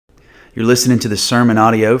You're listening to the sermon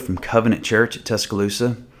audio from Covenant Church at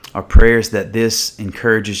Tuscaloosa. Our prayer is that this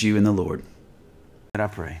encourages you in the Lord. I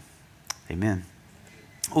pray. Amen.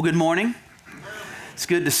 Well, good morning. It's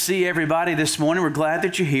good to see everybody this morning. We're glad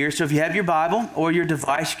that you're here. So if you have your Bible or your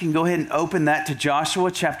device, you can go ahead and open that to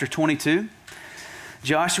Joshua chapter 22.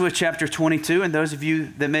 Joshua chapter 22, and those of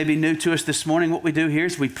you that may be new to us this morning, what we do here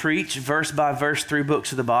is we preach verse by verse through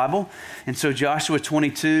books of the Bible. And so Joshua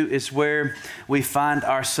 22 is where we find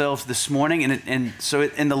ourselves this morning. And so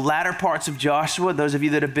in the latter parts of Joshua, those of you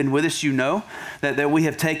that have been with us, you know that we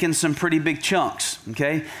have taken some pretty big chunks,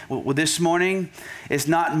 okay? Well, this morning is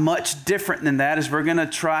not much different than that, as we're going to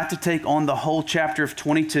try to take on the whole chapter of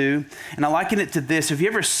 22. And I liken it to this. Have you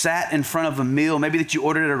ever sat in front of a meal, maybe that you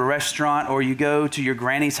ordered at a restaurant, or you go to your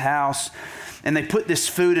granny's house and they put this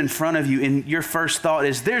food in front of you, and your first thought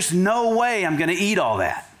is, there's no way I'm going to eat all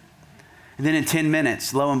that. And then in 10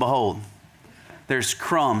 minutes, lo and behold, there's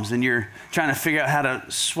crumbs, and you're trying to figure out how to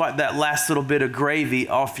swipe that last little bit of gravy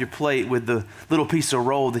off your plate with the little piece of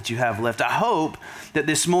roll that you have left. I hope that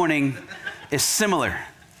this morning is similar.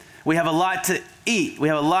 We have a lot to eat. We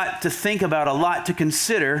have a lot to think about, a lot to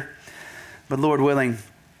consider. But Lord willing,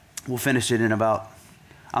 we'll finish it in about,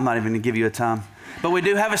 I'm not even going to give you a time. But we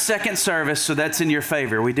do have a second service, so that's in your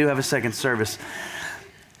favor. We do have a second service.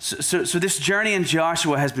 So this journey in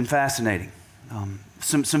Joshua has been fascinating.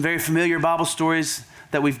 Some very familiar Bible stories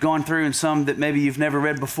that we've gone through, and some that maybe you've never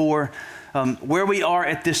read before. Where we are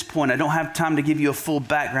at this point, I don't have time to give you a full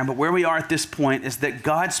background, but where we are at this point is that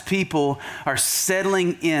God's people are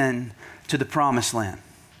settling in to the promised land.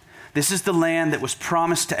 This is the land that was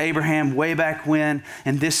promised to Abraham way back when,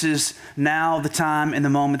 and this is now the time and the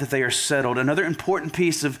moment that they are settled. Another important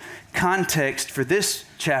piece of context for this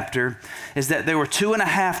chapter is that there were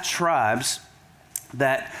 2.5 tribes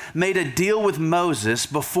that made a deal with Moses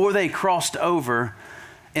before they crossed over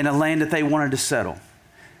in a land that they wanted to settle.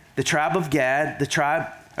 The tribe of Gad,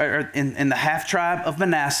 in the half tribe of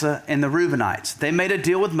Manasseh, and the Reubenites. They made a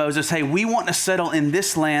deal with Moses. Hey, we want to settle in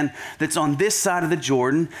this land that's on this side of the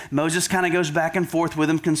Jordan. Moses kind of goes back and forth with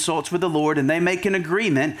them, consults with the Lord, and they make an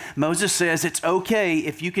agreement. Moses says it's okay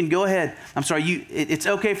if you can go ahead. It's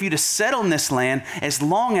okay for you to settle in this land as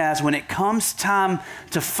long as when it comes time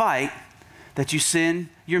to fight, that you send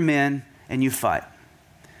your men and you fight.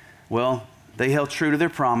 Well, they held true to their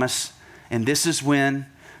promise, and this is when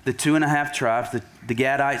the 2.5 tribes, the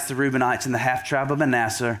Gadites, the Reubenites, and the half tribe of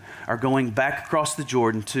Manasseh are going back across the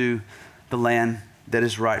Jordan to the that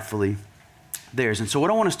is rightfully theirs. And so what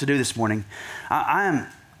I want us to do this morning,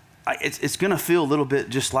 it's going to feel a little bit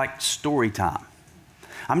just like story time.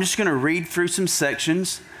 I'm just going to read through some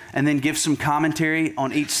sections and then give some commentary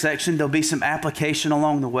on each section. There'll be some application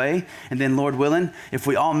along the way. And then, Lord willing, if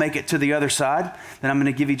we all make it to the other side, then I'm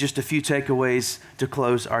going to give you just a few takeaways to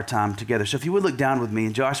close our time together. So if you would look down with me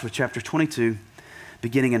in Joshua chapter 22,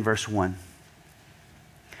 beginning in verse 1.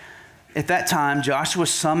 At that time, Joshua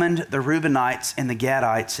summoned the Reubenites and the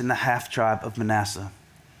Gadites in the half tribe of Manasseh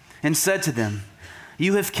and said to them,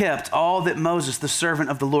 "You have kept all that Moses, the servant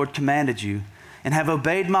of the Lord, commanded you, and have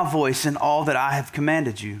obeyed my voice in all that I have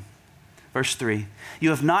commanded you." Verse 3, "You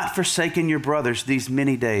have not forsaken your brothers these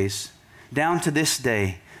many days. Down to this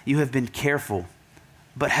day you have been careful,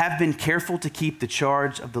 but have been careful to keep the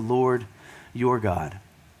charge of the Lord your God.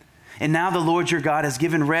 And now the Lord your God has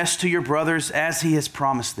given rest to your brothers as he has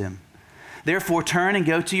promised them. Therefore turn and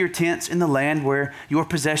go to your tents in the land where your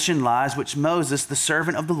possession lies, which Moses, the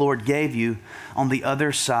servant of the Lord, gave you on the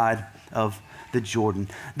other side of the Jordan."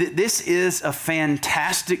 This is a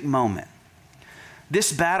fantastic moment.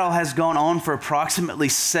 This battle has gone on for approximately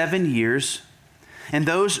 7 years, and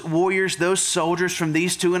those warriors, those soldiers from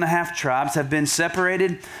these 2.5 tribes have been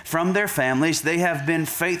separated from their families. They have been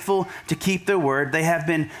faithful to keep their word. They have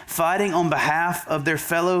been fighting on behalf of their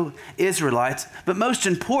fellow Israelites, but most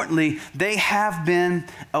importantly, they have been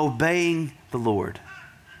obeying the Lord.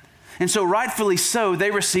 And so rightfully so,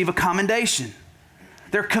 they receive a commendation.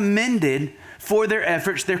 They're commended for their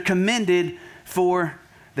efforts. They're commended for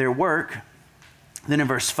their work. Then in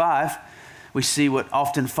verse 5, we see what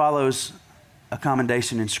often follows a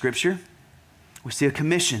commendation in Scripture. We see a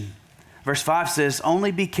commission. Verse 5 says,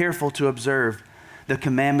 "Only be careful to observe the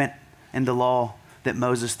commandment and the law that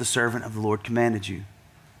Moses, the servant of the Lord, commanded you."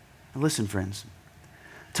 Now listen, friends,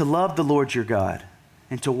 to love the Lord your God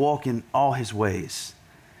and to walk in all his ways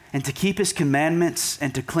and to keep his commandments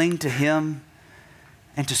and to cling to him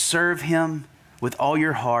and to serve him with all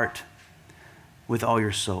your heart, with all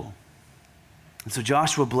your soul. And so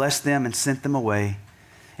Joshua blessed them and sent them away,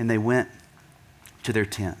 and they went to their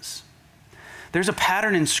tents. There's a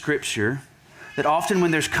pattern in Scripture that often when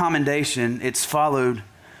there's commendation, it's followed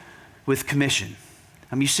with commission.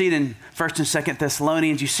 You see it in 1st and 2nd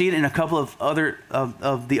Thessalonians. You see it in a couple of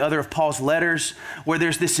other Paul's letters, where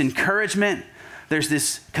there's this encouragement, there's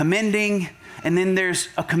this commending, and then there's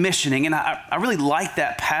a commissioning. And I really like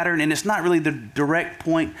that pattern, and it's not really the direct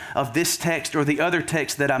point of this text or the other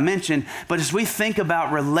text that I mentioned, but as we think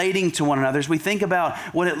about relating to one another, as we think about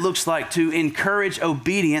what it looks like to encourage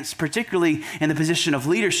obedience, particularly in the position of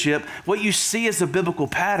leadership, what you see as a biblical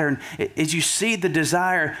pattern is you see the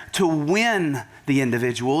desire to win the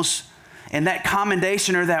individuals, and that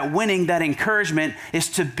commendation or that winning, that encouragement is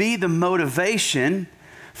to be the motivation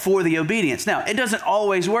for the obedience. Now, it doesn't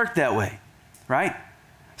always work that way, right?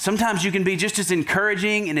 Sometimes you can be just as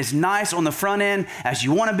encouraging and as nice on the front end as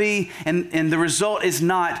you want to be, and the result is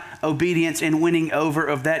not obedience and winning over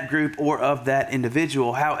of that group or of that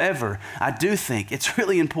individual. However, I do think it's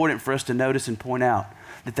really important for us to notice and point out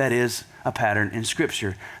that is a pattern in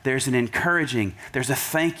Scripture. There's an encouraging, there's a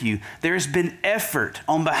thank you. There's been effort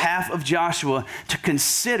on behalf of Joshua to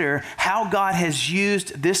consider how God has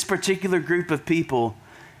used this particular group of people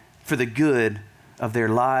for the good of their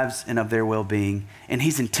lives and of their well-being. And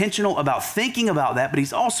he's intentional about thinking about that, but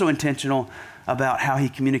he's also intentional about how he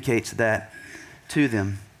communicates that to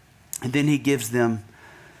them. And then he gives them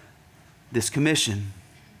this commission.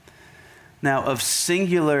 Now, of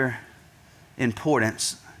singular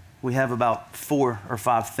importance, we have about 4 or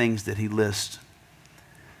 5 things that he lists.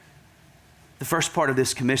 The first part of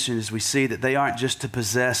this commission is we see that they aren't just to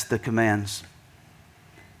possess the commands.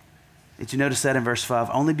 Did you notice that in verse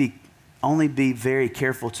 5? Only be very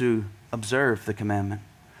careful to observe the commandment.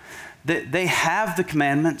 They have the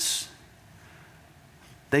commandments.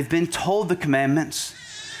 They've been told the commandments.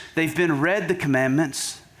 They've been read the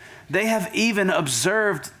commandments. They have even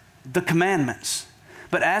observed the commandments.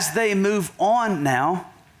 But as they move on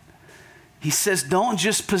now, he says, don't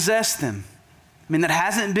just possess them. I mean, that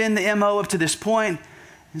hasn't been the MO up to this point,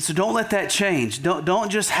 and so don't let that change. Don't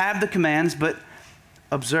just have the commands, but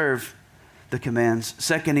observe the commands.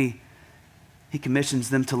 Second, he commissions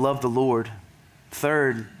them to love the Lord.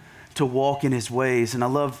 Third, to walk in his ways. And I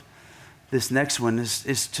love this next one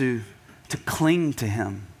is to cling to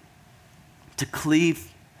him, to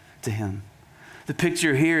cleave to him. The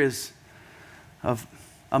picture here is of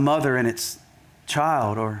a mother and its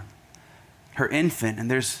child or her infant,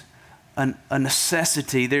 and there's a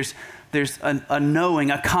necessity, there's a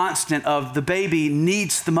knowing, a constant of the baby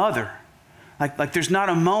needs the mother. Like there's not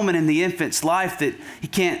a moment in the infant's life that he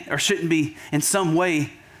can't or shouldn't be in some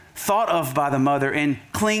way thought of by the mother and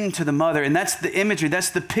cling to the mother. And that's the imagery,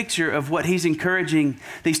 that's the picture of what he's encouraging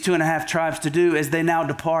these 2.5 tribes to do as they now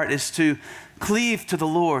depart, is to cleave to the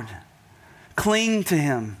Lord, cling to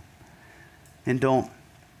him, and don't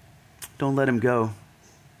let him go.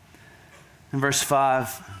 And verse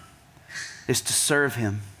 5 is to serve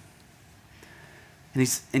him. And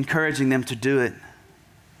he's encouraging them to do it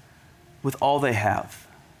with all they have,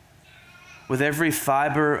 with every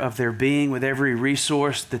fiber of their being, with every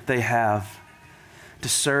resource that they have, to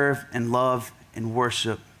serve and love and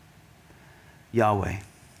worship Yahweh.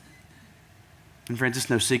 And friends, it's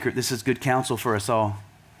no secret, this is good counsel for us all.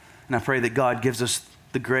 And I pray that God gives us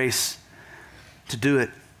the grace to do it.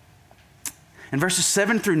 In verses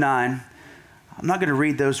 7 through 9, I'm not going to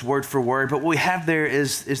read those word for word, but what we have there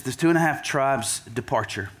is the 2.5 tribes'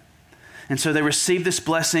 departure. And so they receive this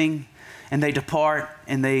blessing, and they depart,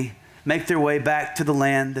 and they make their way back to the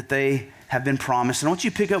land that they have been promised. And I want you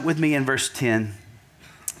to pick up with me in verse 10,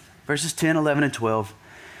 verses 10, 11, and 12.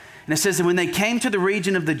 And it says, and when they came to the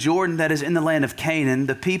region of the Jordan that is in the land of Canaan,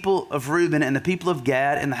 the people of Reuben and the people of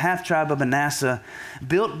Gad and the half tribe of Manasseh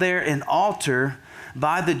built there an altar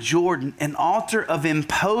by the Jordan, an altar of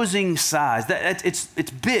imposing size.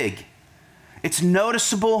 It's big. It's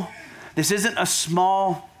noticeable. This isn't a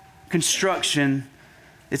small construction.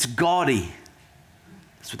 It's gaudy.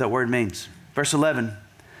 That's what that word means. Verse 11.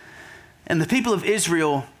 And the people of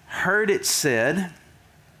Israel heard it said,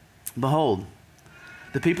 behold,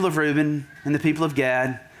 the people of Reuben and the people of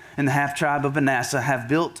Gad and the half tribe of Manasseh have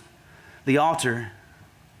built the altar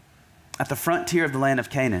at the frontier of the land of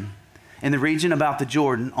Canaan, in the region about the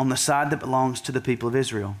Jordan, on the side that belongs to the people of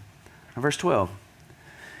Israel. Now, verse 12.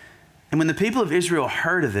 And when the people of Israel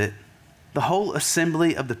heard of it, the whole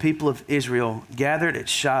assembly of the people of Israel gathered at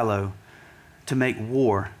Shiloh to make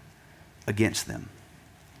war against them.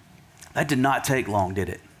 That did not take long, did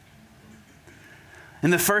it?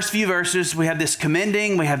 In the first few verses, we have this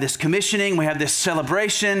commending, we have this commissioning, we have this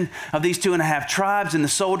celebration of these 2.5 tribes and the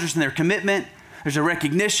soldiers and their commitment. There's a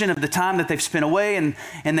recognition of the time that they've spent away,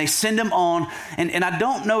 and they send them on. And I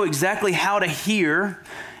don't know exactly how to hear,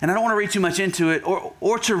 and I don't want to read too much into it,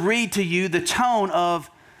 or to read to you the tone of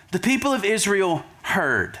The people of Israel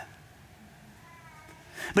heard.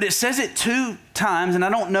 But it says it 2 times, and I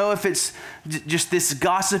don't know if it's just this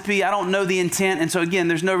gossipy. I don't know the intent. And so again,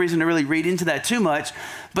 there's no reason to really read into that too much.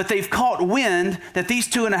 But they've caught wind that these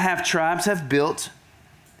 2.5 tribes have built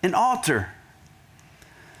an altar.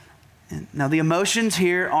 Now the emotions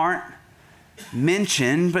here aren't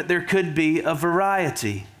mentioned, but there could be a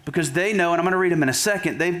variety. Because they know, and I'm going to read them in a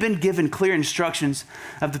second, they've been given clear instructions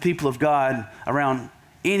of the people of God around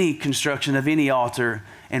any construction of any altar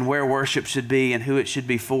and where worship should be and who it should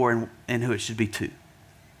be for and who it should be to.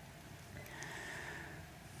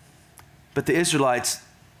 But the Israelites,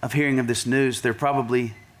 of hearing of this news, they're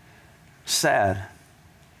probably sad.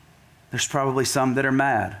 There's probably some that are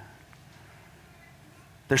mad.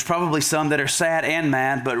 There's probably some that are sad and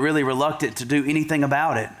mad, but really reluctant to do anything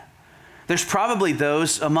about it. There's probably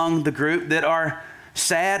those among the group that are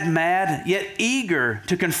sad, mad, yet eager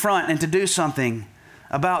to confront and to do something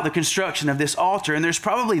about the construction of this altar. And there's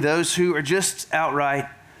probably those who are just outright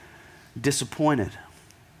disappointed.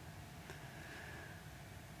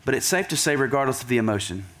 But it's safe to say, regardless of the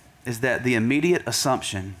emotion, is that the immediate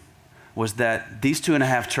assumption was that these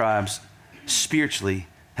 2.5 tribes spiritually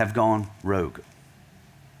have gone rogue.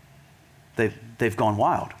 They've gone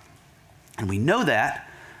wild. And we know that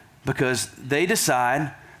because they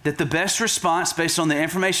decide that the best response based on the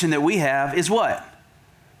information that we have is what?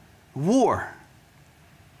 War.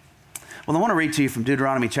 Well, I want to read to you from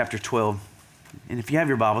Deuteronomy chapter 12. And if you have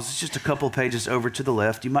your Bibles, it's just a couple of pages over to the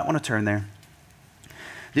left. You might want to turn there.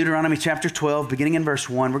 Deuteronomy chapter 12, beginning in verse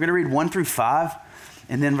 1. We're going to read 1 through 5,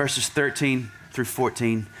 and then verses 13 through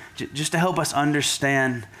 14, just to help us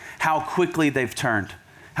understand how quickly they've turned,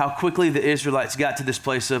 how quickly the Israelites got to this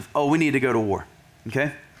place of, oh, we need to go to war,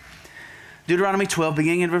 okay? Deuteronomy 12,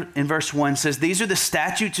 beginning in verse 1, says, "These are the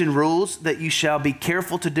statutes and rules that you shall be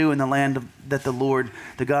careful to do in the land that the Lord,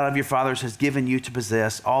 the God of your fathers, has given you to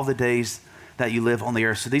possess all the days that you live on the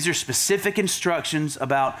earth." So these are specific instructions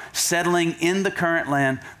about settling in the current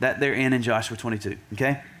land that they're in Joshua 22,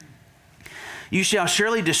 okay? "You shall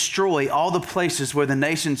surely destroy all the places where the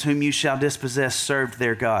nations whom you shall dispossess served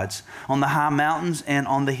their gods, on the high mountains and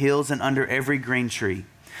on the hills and under every green tree.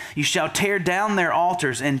 You shall tear down their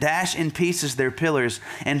altars and dash in pieces their pillars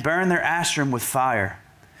and burn their Asherim with fire.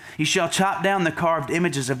 You shall chop down the carved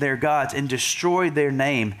images of their gods and destroy their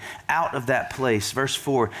name out of that place." Verse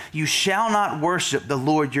 4, "You shall not worship the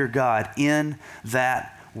Lord your God in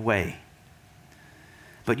that way.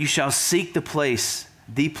 But you shall seek the place,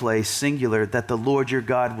 singular, that the Lord your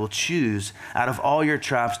God will choose out of all your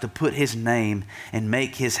tribes to put his name and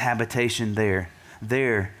make his habitation there.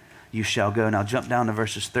 There you shall go." Now jump down to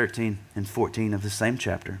verses 13 and 14 of the same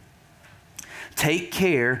chapter. "Take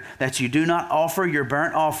care that you do not offer your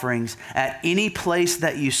burnt offerings at any place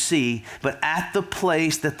that you see, but at the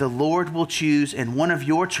place that the Lord will choose in one of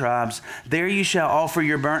your tribes. There you shall offer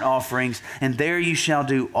your burnt offerings, and there you shall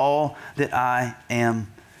do all that I am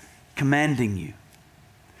commanding you."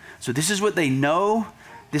 So this is what they know,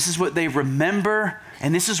 this is what they remember,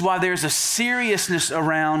 and this is why there's a seriousness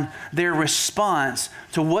around their response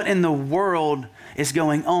to what in the world is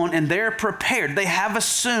going on. And they're prepared. They have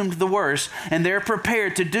assumed the worst, and they're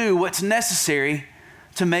prepared to do what's necessary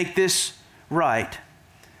to make this right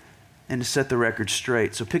and to set the record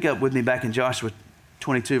straight. So pick up with me back in Joshua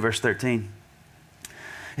 22, verse 13.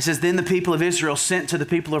 It says, "Then the people of Israel sent to the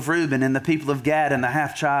people of Reuben and the people of Gad and the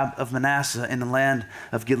half tribe of Manasseh in the land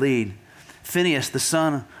of Gilead Phinehas, the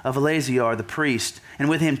son of Eleazar, the priest, and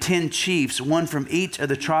with him 10 chiefs, one from each of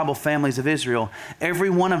the tribal families of Israel, every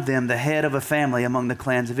one of them the head of a family among the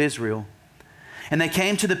clans of Israel. And they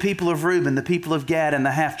came to the people of Reuben, the people of Gad, and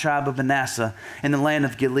the half tribe of Manasseh in the land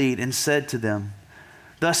of Gilead, and said to them,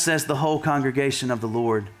 'Thus says the whole congregation of the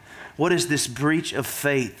Lord, what is this breach of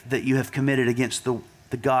faith that you have committed against the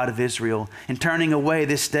God of Israel, in turning away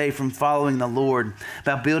this day from following the Lord,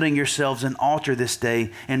 by building yourselves an altar this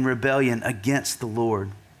day in rebellion against the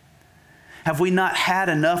Lord? Have we not had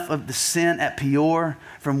enough of the sin at Peor,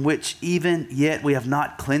 from which even yet we have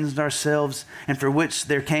not cleansed ourselves, and for which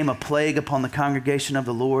there came a plague upon the congregation of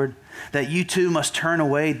the Lord, that you too must turn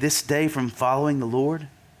away this day from following the Lord?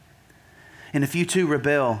 And if you too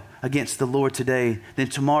rebel against the Lord today, then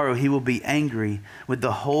tomorrow he will be angry with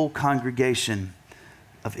the whole congregation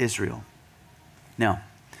of Israel.'" Now,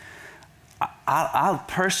 I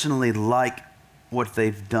personally like what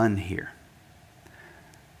they've done here.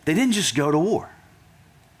 They didn't just go to war,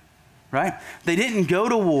 right? They didn't go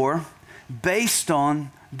to war based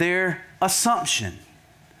on their assumption.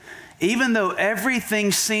 Even though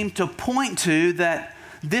everything seemed to point to that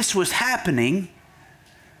this was happening,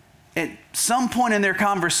 at some point in their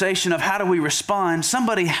conversation of how do we respond,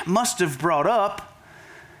 somebody must have brought up,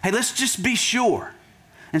 hey, let's just be sure.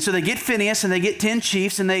 And so they get Phinehas and they get 10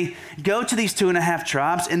 chiefs and they go to these 2.5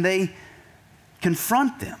 tribes and they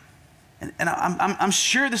confront them. And I'm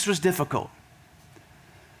sure this was difficult.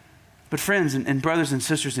 But friends and brothers and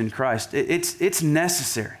sisters in Christ, it's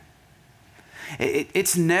necessary.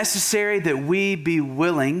 It's necessary that we be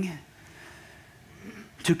willing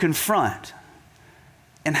to confront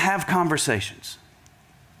and have conversations.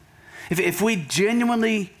 If we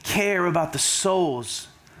genuinely care about the souls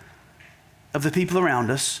of the people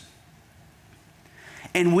around us,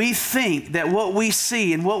 and we think that what we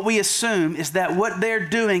see and what we assume is that what they're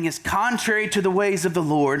doing is contrary to the ways of the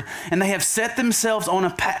Lord, and they have set themselves on a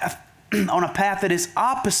path, that is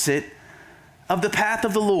opposite of the path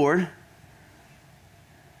of the Lord,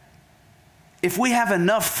 if we have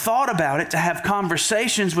enough thought about it to have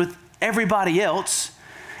conversations with everybody else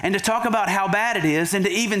and to talk about how bad it is and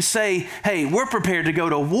to even say, hey, we're prepared to go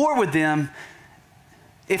to war with them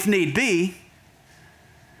if need be,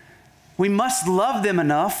 we must love them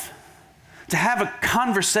enough to have a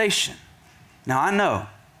conversation. Now, I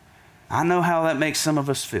know how that makes some of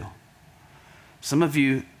us feel. Some of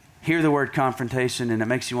you hear the word confrontation and it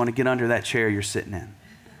makes you want to get under that chair you're sitting in.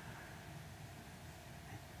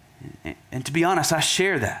 And to be honest, I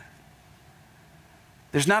share that.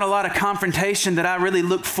 There's not a lot of confrontation that I really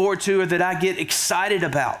look forward to or that I get excited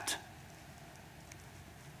about,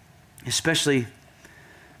 especially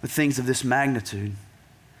with things of this magnitude.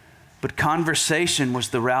 But conversation was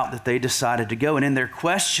the route that they decided to go. And in their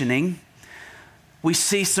questioning, we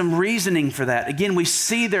see some reasoning for that. Again, we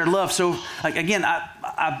see their love. So again,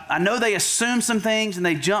 I know they assume some things and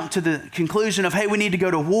they jump to the conclusion of, hey, we need to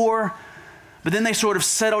go to war. But then they sort of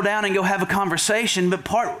settle down and go have a conversation. But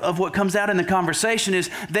part of what comes out in the conversation is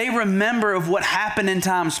they remember of what happened in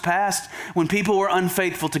times past when people were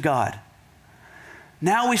unfaithful to God.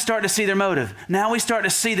 Now we start to see their motive. Now we start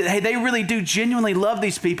to see that, hey, they really do genuinely love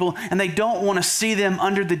these people and they don't want to see them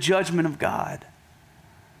under the judgment of God.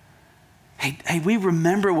 Hey, we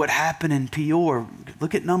remember what happened in Peor.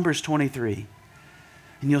 Look at Numbers 23.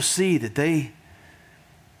 And you'll see that the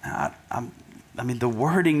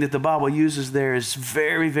wording that the Bible uses there is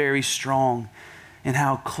very, very strong in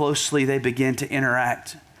how closely they begin to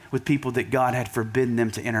interact with people that God had forbidden them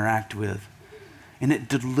to interact with. And it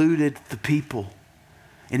deluded the people.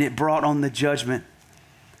 And it brought on the judgment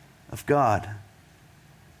of God.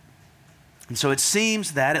 And so it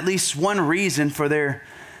seems that at least one reason for their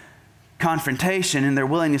confrontation and their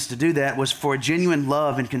willingness to do that was for a genuine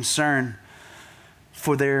love and concern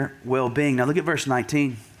for their well-being. Now look at verse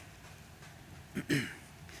 19.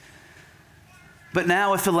 But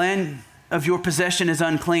now if the land of your possession is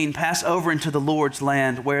unclean, pass over into the Lord's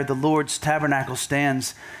land where the Lord's tabernacle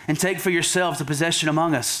stands, and take for yourselves a possession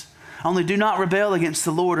among us. Only do not rebel against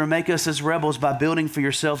the Lord or make us as rebels by building for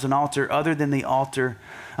yourselves an altar other than the altar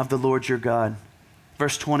of the Lord your God.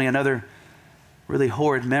 Verse 20, another really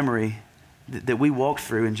horrid memory that we walked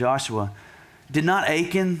through in Joshua. Did not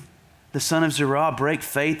Achan, the son of Zerah, break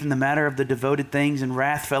faith in the matter of the devoted things, and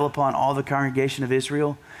wrath fell upon all the congregation of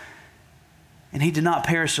Israel? And he did not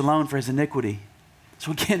perish alone for his iniquity.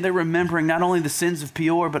 So again, they're remembering not only the sins of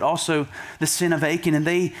Peor, but also the sin of Achan. And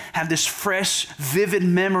they have this fresh, vivid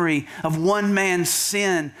memory of one man's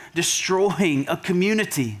sin destroying a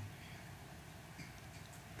community.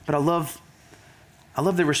 But I love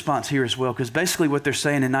the response here as well, because basically what they're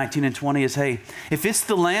saying in 19 and 20 is, hey, if it's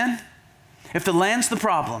the land, if the land's the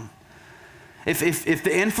problem, if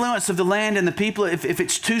the influence of the land and the people, if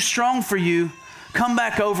it's too strong for you, come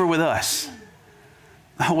back over with us.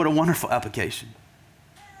 Oh, what a wonderful application.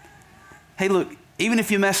 Hey, look, even if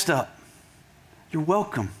you messed up, you're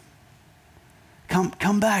welcome.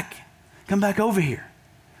 Come back over here.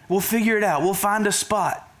 We'll figure it out. We'll find a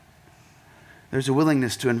spot. There's a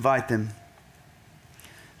willingness to invite them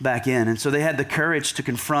back in. And so they had the courage to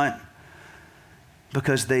confront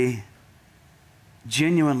because they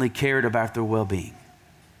genuinely cared about their well-being.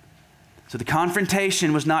 So the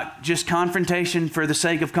confrontation was not just confrontation for the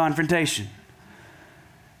sake of confrontation.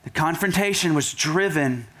 The confrontation was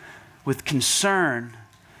driven with concern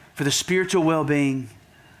for the spiritual well-being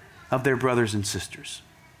of their brothers and sisters.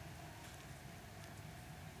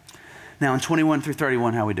 Now in 21 through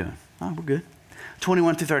 31, how are we doing? Oh, we're good.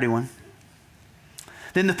 21 through 31.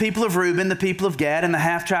 Then the people of Reuben, the people of Gad, and the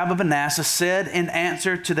half-tribe of Manasseh said in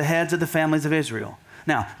answer to the heads of the families of Israel.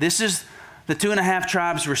 Now, this is the 2.5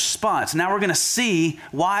 tribes' response. Now we're going to see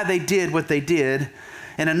why they did what they did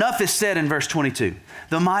And enough is said in verse 22.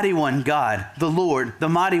 The mighty one, God, the Lord, the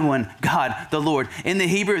mighty one, God, the Lord. In the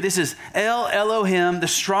Hebrew, this is El Elohim, the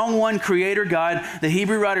strong one, creator God, the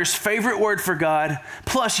Hebrew writer's favorite word for God,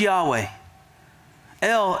 plus Yahweh.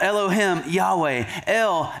 El Elohim Yahweh,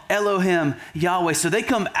 El Elohim Yahweh. So they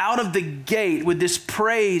come out of the gate with this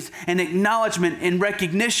praise and acknowledgement and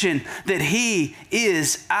recognition that He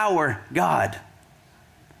is our God.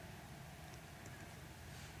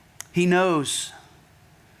 He knows.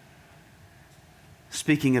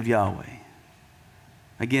 Speaking of Yahweh,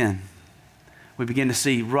 again, we begin to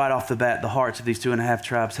see right off the bat the hearts of these 2.5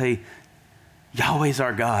 tribes. Hey, Yahweh's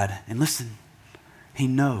our God. And listen, He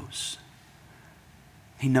knows.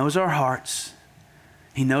 He knows our hearts.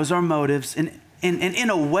 He knows our motives. And in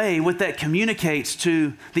a way, what that communicates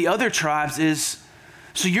to the other tribes is,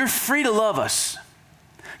 so you're free to love us.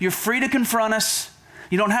 You're free to confront us.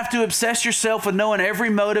 You don't have to obsess yourself with knowing every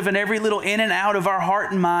motive and every little in and out of our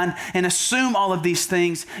heart and mind and assume all of these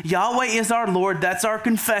things. Yahweh is our Lord. That's our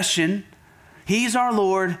confession. He's our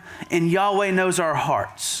Lord, and Yahweh knows our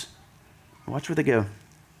hearts. Watch where they go.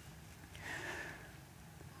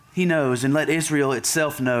 He knows, and let Israel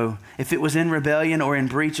itself know, if it was in rebellion or in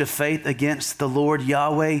breach of faith against the Lord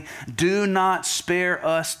Yahweh, do not spare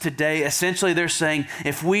us today. Essentially, they're saying,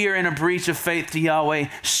 if we are in a breach of faith to Yahweh,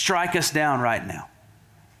 strike us down right now.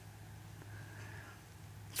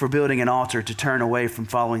 For building an altar to turn away from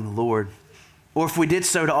following the Lord. Or if we did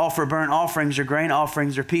so to offer burnt offerings or grain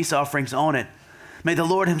offerings or peace offerings on it, may the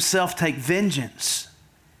Lord Himself take vengeance.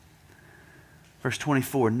 Verse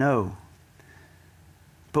 24, no.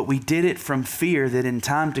 But we did it from fear that in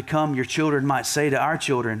time to come your children might say to our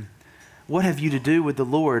children, what have you to do with the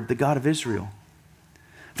Lord, the God of Israel?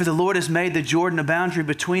 For the Lord has made the Jordan a boundary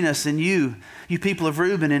between us and you people of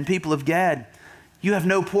Reuben and people of Gad. You have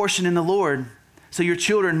no portion in the Lord. So your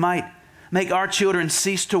children might make our children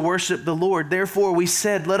cease to worship the Lord. Therefore we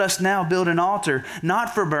said, let us now build an altar,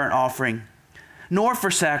 not for burnt offering, nor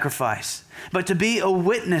for sacrifice, but to be a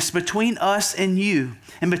witness between us and you,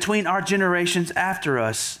 and between our generations after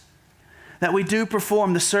us, that we do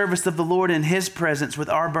perform the service of the Lord in His presence with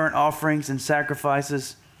our burnt offerings and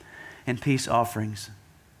sacrifices and peace offerings.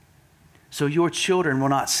 So your children will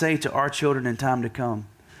not say to our children in time to come,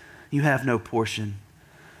 you have no portion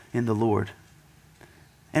in the Lord.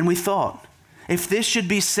 And we thought, if this should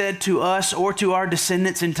be said to us or to our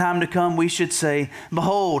descendants in time to come, we should say,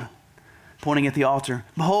 behold, pointing at the altar,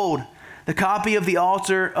 behold, the copy of the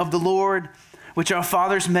altar of the Lord, which our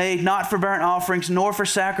fathers made, not for burnt offerings, nor for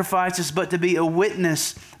sacrifices, but to be a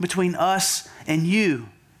witness between us and you.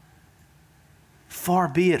 Far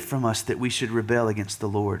be it from us that we should rebel against the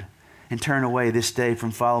Lord and turn away this day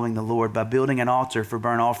from following the Lord by building an altar for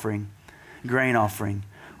burnt offering, grain offering,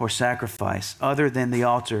 or sacrifice other than the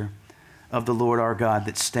altar of the Lord our God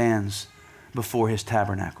that stands before His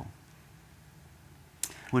tabernacle.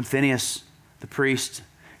 When Phinehas, the priest,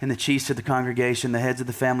 and the chiefs of the congregation, the heads of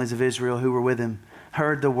the families of Israel who were with him,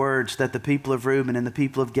 heard the words that the people of Reuben and the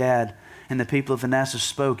people of Gad and the people of Manasseh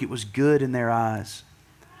spoke, it was good in their eyes.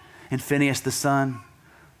 And Phinehas, the son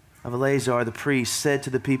of Eleazar, the priest, said to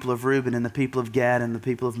the people of Reuben and the people of Gad and the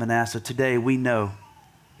people of Manasseh, today we know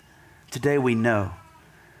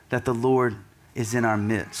that the Lord is in our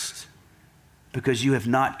midst, because you have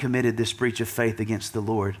not committed this breach of faith against the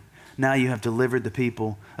Lord. Now you have delivered the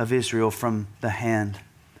people of Israel from the hand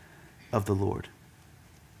of the Lord.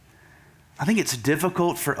 I think it's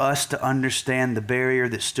difficult for us to understand the barrier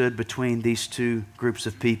that stood between these two groups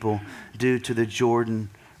of people due to the Jordan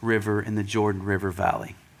River and the Jordan River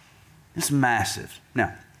Valley. It's massive.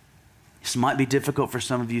 Now, this might be difficult for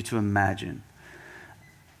some of you to imagine.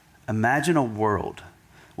 Imagine a world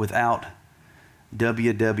without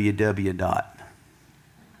www.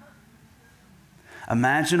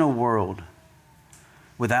 Imagine a world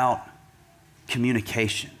without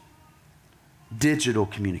communication, digital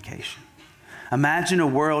communication. Imagine a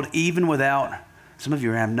world even without, some of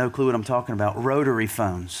you have no clue what I'm talking about, rotary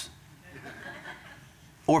phones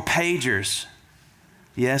or pagers.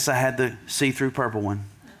 Yes, I had the see-through purple one.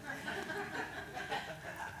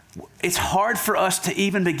 It's hard for us to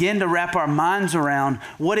even begin to wrap our minds around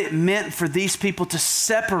what it meant for these people to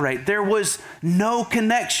separate. There was no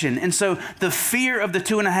connection. And so the fear of the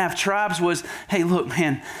 2.5 tribes was, hey, look,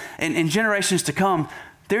 man, in generations to come,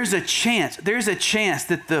 there's a chance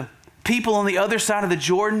that the people on the other side of the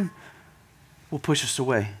Jordan will push us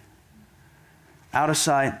away. Out of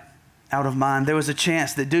sight, out of mind. There was a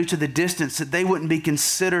chance that due to the distance that they wouldn't be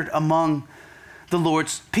considered among the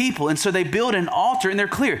Lord's people. And so they build an altar, and they're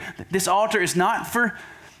clear. This altar is not for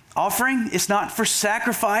offering. It's not for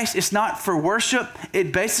sacrifice. It's not for worship.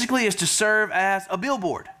 It basically is to serve as a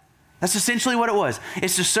billboard. That's essentially what it was.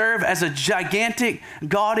 It's to serve as a gigantic,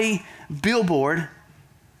 gaudy billboard.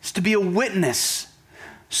 It's to be a witness.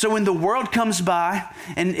 So when the world comes by,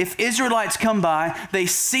 and if Israelites come by, they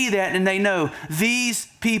see that and they know these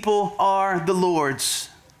people are the Lord's.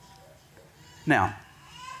 Now,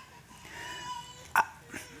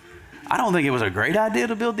 I don't think it was a great idea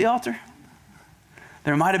to build the altar.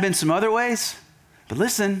 There might have been some other ways, but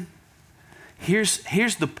listen, here's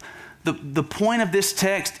the point of this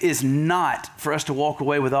text is not for us to walk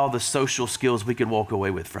away with all the social skills we could walk away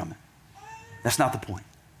with from it. That's not the point.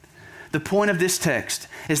 The point of this text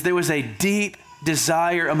is there was a deep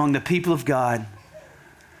desire among the people of God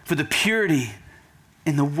for the purity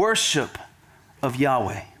and the worship of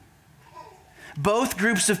Yahweh. Both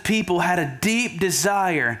groups of people had a deep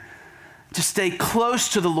desire to stay close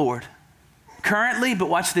to the Lord currently, but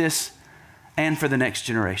watch this, and for the next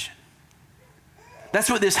generation. That's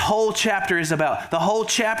what this whole chapter is about. The whole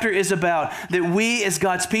chapter is about that we as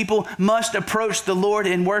God's people must approach the Lord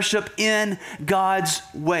in worship in God's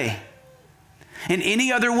way. In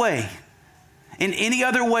any other way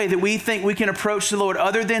that we think we can approach the Lord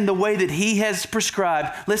other than the way that He has prescribed,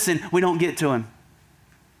 listen, we don't get to Him.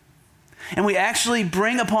 And we actually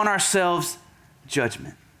bring upon ourselves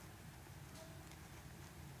judgment.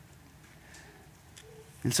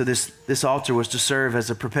 And so this altar was to serve as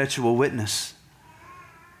a perpetual witness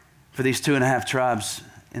for these 2.5 tribes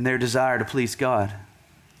in their desire to please God,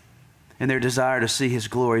 in their desire to see His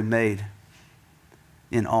glory made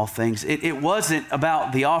in all things. It wasn't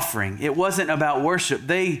about the offering. It wasn't about worship.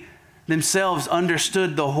 They themselves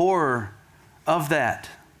understood the horror of that.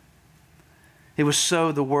 It was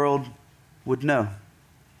so the world would know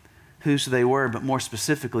whose they were, but more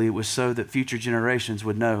specifically, it was so that future generations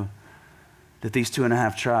would know that these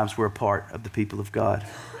 2.5 tribes were a part of the people of God.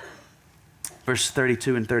 Verses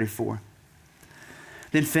 32 and 34.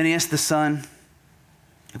 Then Phinehas, the son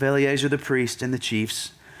of Eleazar the priest, and the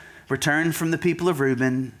chiefs returned from the people of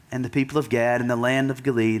Reuben and the people of Gad and the land of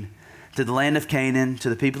Gilead to the land of Canaan, to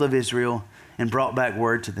the people of Israel, and brought back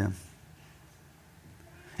word to them.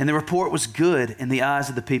 And the report was good in the eyes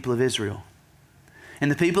of the people of Israel. And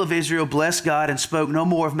the people of Israel blessed God and spoke no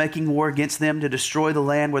more of making war against them to destroy the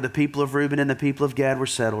land where the people of Reuben and the people of Gad were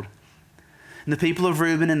settled. And the people of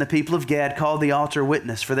Reuben and the people of Gad called the altar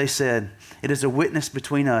witness, for they said, "It is a witness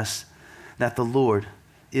between us that the Lord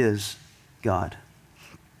is God."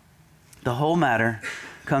 The whole matter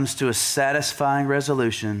comes to a satisfying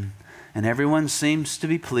resolution, and everyone seems to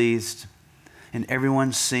be pleased, and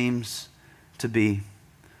everyone seems to be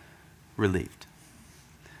relieved.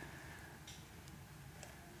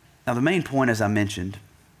 Now, the main point, as I mentioned,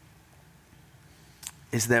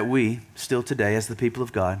 is that we, still today, as the people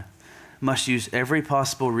of God, must use every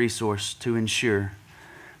possible resource to ensure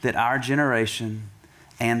that our generation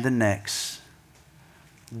and the next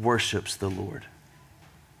worships the Lord.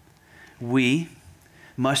 We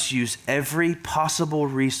must use every possible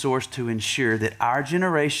resource to ensure that our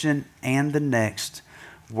generation and the next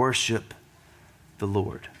worship the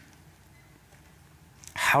Lord.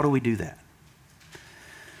 How do we do that?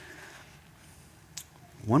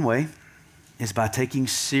 One way is by taking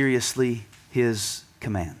seriously His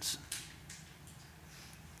commands.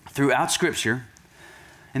 Throughout Scripture,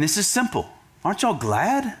 and this is simple. Aren't y'all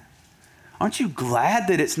glad? Aren't you glad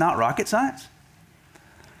that it's not rocket science?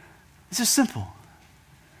 This is simple.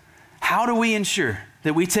 How do we ensure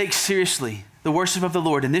that we take seriously the worship of the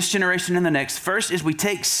Lord in this generation and the next? First is we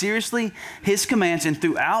take seriously His commands, and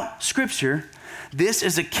throughout Scripture, this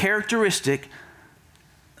is a characteristic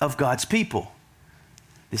of God's people.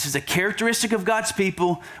 This is a characteristic of God's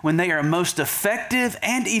people when they are most effective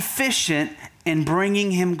and efficient in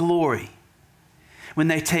bringing Him glory, when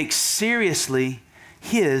they take seriously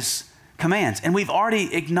His commands. And we've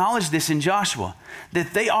already acknowledged this in Joshua,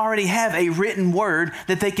 that they already have a written word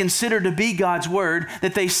that they consider to be God's word,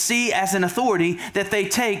 that they see as an authority, that they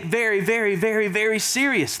take very, very, very, very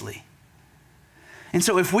seriously. And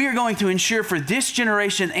so if we are going to ensure for this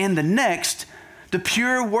generation and the next the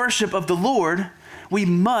pure worship of the Lord, we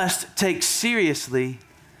must take seriously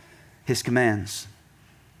His commands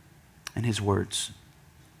and His words.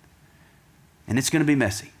 And it's going to be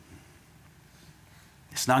messy.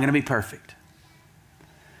 It's not going to be perfect.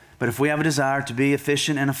 But if we have a desire to be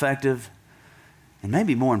efficient and effective, and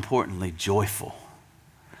maybe more importantly, joyful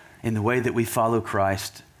in the way that we follow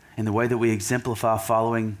Christ, in the way that we exemplify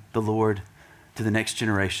following the Lord to the next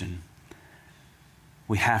generation,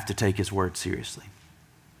 we have to take His word seriously.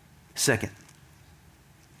 Second,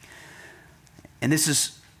 and this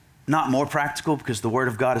is not more practical because the Word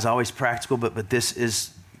of God is always practical, but this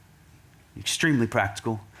is extremely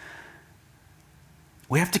practical.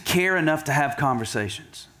 We have to care enough to have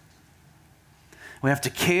conversations. We have to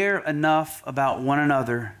care enough about one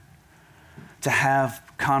another to have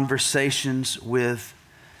conversations with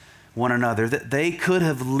one another. That they could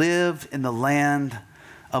have lived in the land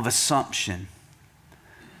of assumption.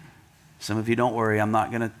 Some of you, don't worry, I'm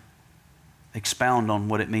not going to expound on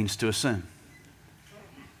what it means to assume.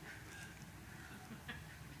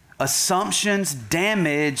 Assumptions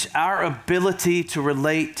damage our ability to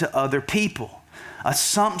relate to other people.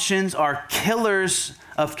 Assumptions are killers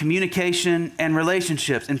of communication and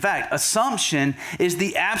relationships. In fact, assumption is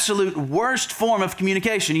the absolute worst form of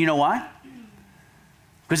communication. You know why?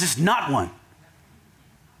 Because it's not one.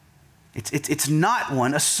 It's not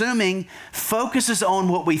one. Assuming focuses on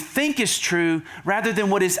what we think is true rather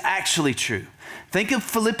than what is actually true. Think of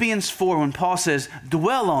Philippians 4 when Paul says,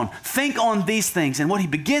 dwell on, think on these things. And what he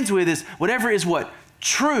begins with is whatever is what?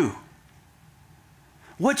 True.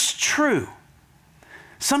 What's true?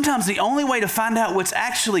 Sometimes the only way to find out what's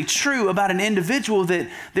actually true about an individual that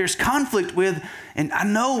there's conflict with, and I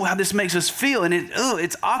know how this makes us feel, and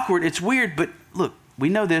it's awkward, it's weird, but look, we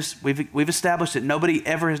know this. We've established that nobody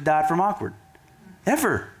ever has died from awkward.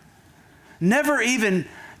 Ever.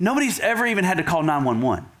 Nobody's ever even had to call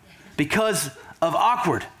 911 because of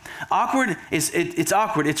awkward. Awkward it's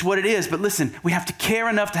awkward. It's what it is. But listen, we have to care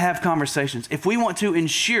enough to have conversations. If we want to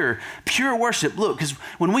ensure pure worship, look, because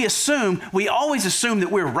when we assume, we always assume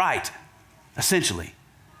that we're right, essentially.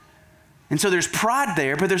 And so there's pride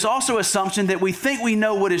there, but there's also assumption that we think we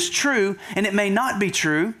know what is true, and it may not be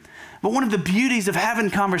true. But one of the beauties of having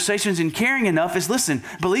conversations and caring enough is, listen,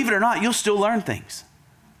 believe it or not, you'll still learn things.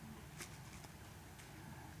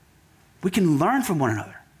 We can learn from one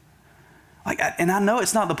another. And I know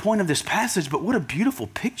it's not the point of this passage, but what a beautiful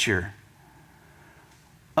picture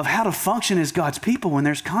of how to function as God's people when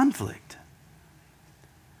there's conflict.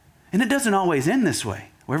 And it doesn't always end this way,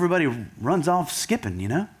 where everybody runs off skipping, you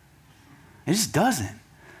know? It just doesn't.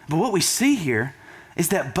 But what we see here is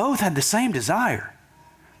that both had the same desire.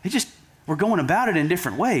 They just were going about it in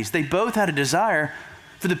different ways. They both had a desire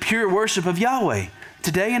for the pure worship of Yahweh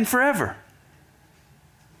today and forever.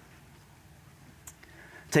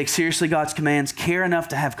 Take seriously God's commands, care enough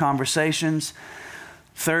to have conversations.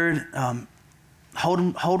 Third,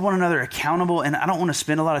 hold one another accountable. And I don't want to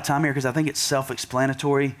spend a lot of time here because I think it's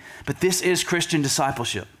self-explanatory, but this is Christian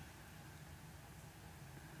discipleship.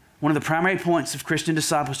 One of the primary points of Christian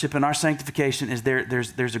discipleship and our sanctification is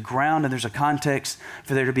there's a ground and there's a context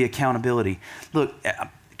for there to be accountability. Look,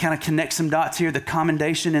 kind of connect some dots here, the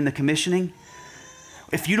commendation and the commissioning.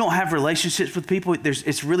 If you don't have relationships with people,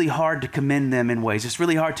 it's really hard to commend them in ways. It's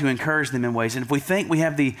really hard to encourage them in ways. And if we think we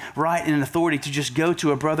have the right and authority to just go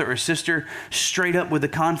to a brother or sister straight up with the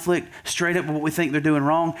conflict, straight up with what we think they're doing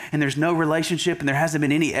wrong, and there's no relationship and there hasn't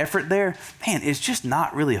been any effort there, man, it's just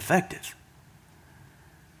not really effective.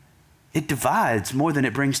 It divides more than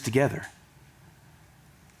it brings together.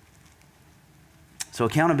 So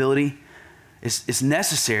accountability is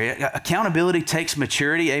necessary. Accountability takes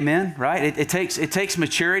maturity, amen, right? It takes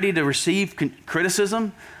maturity to receive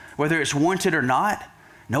criticism, whether it's warranted or not.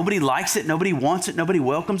 Nobody likes it, nobody wants it, nobody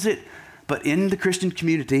welcomes it. But in the Christian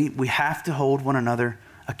community, we have to hold one another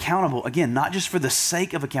accountable. Again, not just for the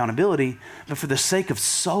sake of accountability, but for the sake of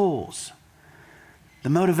souls. The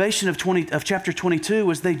motivation of chapter 22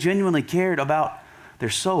 was they genuinely cared about their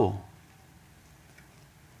soul.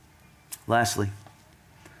 Lastly,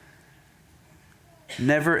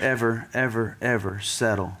 never, ever, ever, ever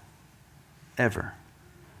settle, ever,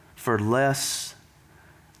 for less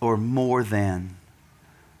or more than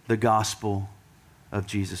the gospel of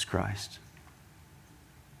Jesus Christ.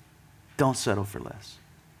 Don't settle for less.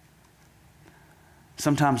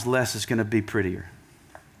 Sometimes less is going to be prettier.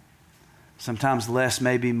 Sometimes less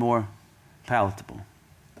may be more palatable.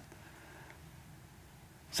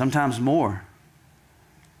 Sometimes more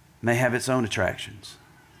may have its own attractions.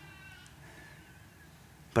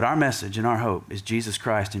 But our message and our hope is Jesus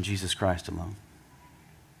Christ and Jesus Christ alone.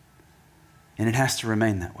 And it has to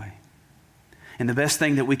remain that way. And the best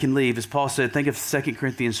thing that we can leave, as Paul said, think of 2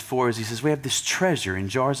 Corinthians 4, as he says, we have this treasure in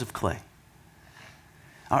jars of clay.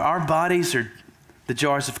 Our bodies are the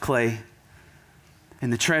jars of clay,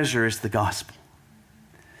 and the treasure is the gospel.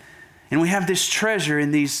 And we have this treasure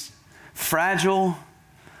in these fragile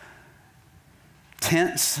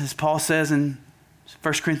tents, as Paul says in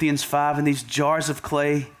 1 Corinthians 5, in these jars of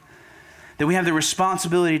clay, that we have the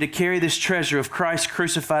responsibility to carry this treasure of Christ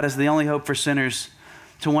crucified as the only hope for sinners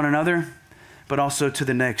to one another, but also to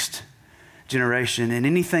the next generation. And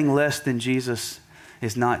anything less than Jesus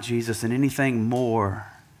is not Jesus, and anything more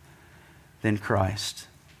than Christ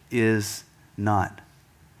is not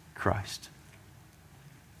Christ.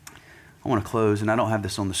 I want to close, and I don't have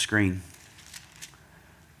this on the screen,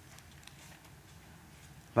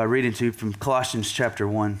 by reading to you from Colossians chapter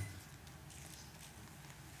 1.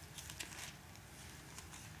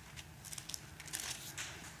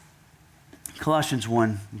 Colossians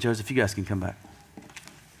 1. Joseph, you guys can come back.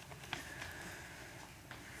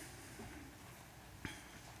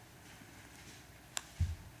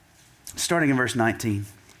 Starting in verse 19.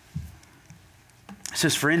 It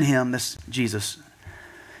says, "For in him," this Jesus,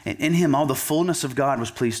 "and in him all the fullness of God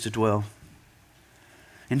was pleased to dwell.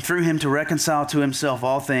 And through him to reconcile to himself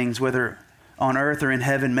all things, whether on earth or in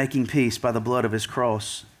heaven, making peace by the blood of his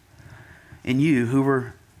cross. And you,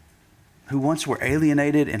 who once were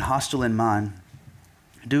alienated and hostile in mind,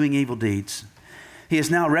 doing evil deeds, he is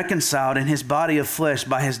now reconciled in his body of flesh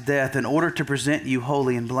by his death, in order to present you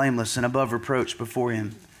holy and blameless and above reproach before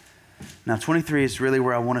him." Now, 23 is really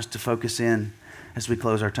where I want us to focus in as we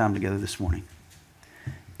close our time together this morning.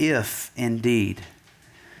 "If indeed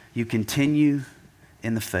you continue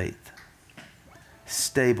in the faith,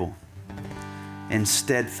 stable and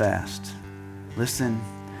steadfast," listen,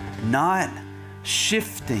 "not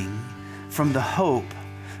shifting from the hope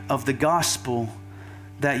of the gospel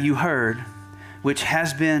that you heard, which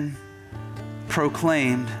has been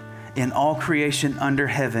proclaimed in all creation under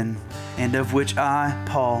heaven, and of which I,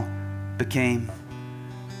 Paul, became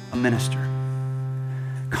a minister."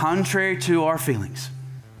 Contrary to our feelings,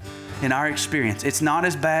 in our experience, it's not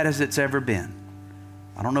as bad as it's ever been.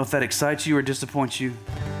 I don't know if that excites you or disappoints you,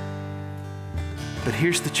 but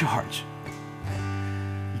here's the charge.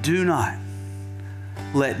 Do not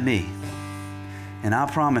let me, and I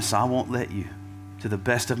promise I won't let you, to the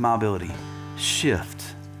best of my ability,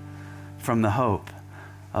 shift from the hope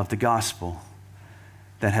of the gospel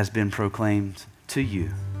that has been proclaimed to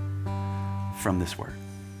you from this word.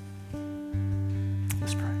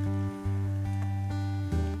 Let's pray.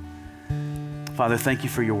 Father, thank you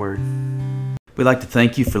for your word. We'd like to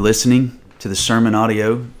thank you for listening to the sermon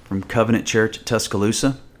audio from Covenant Church at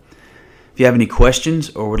Tuscaloosa. If you have any questions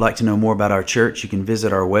or would like to know more about our church, you can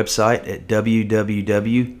visit our website at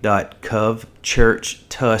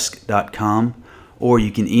www.covchurchtusk.com, or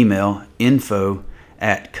you can email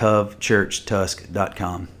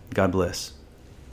info@covchurchtusk.com. God bless.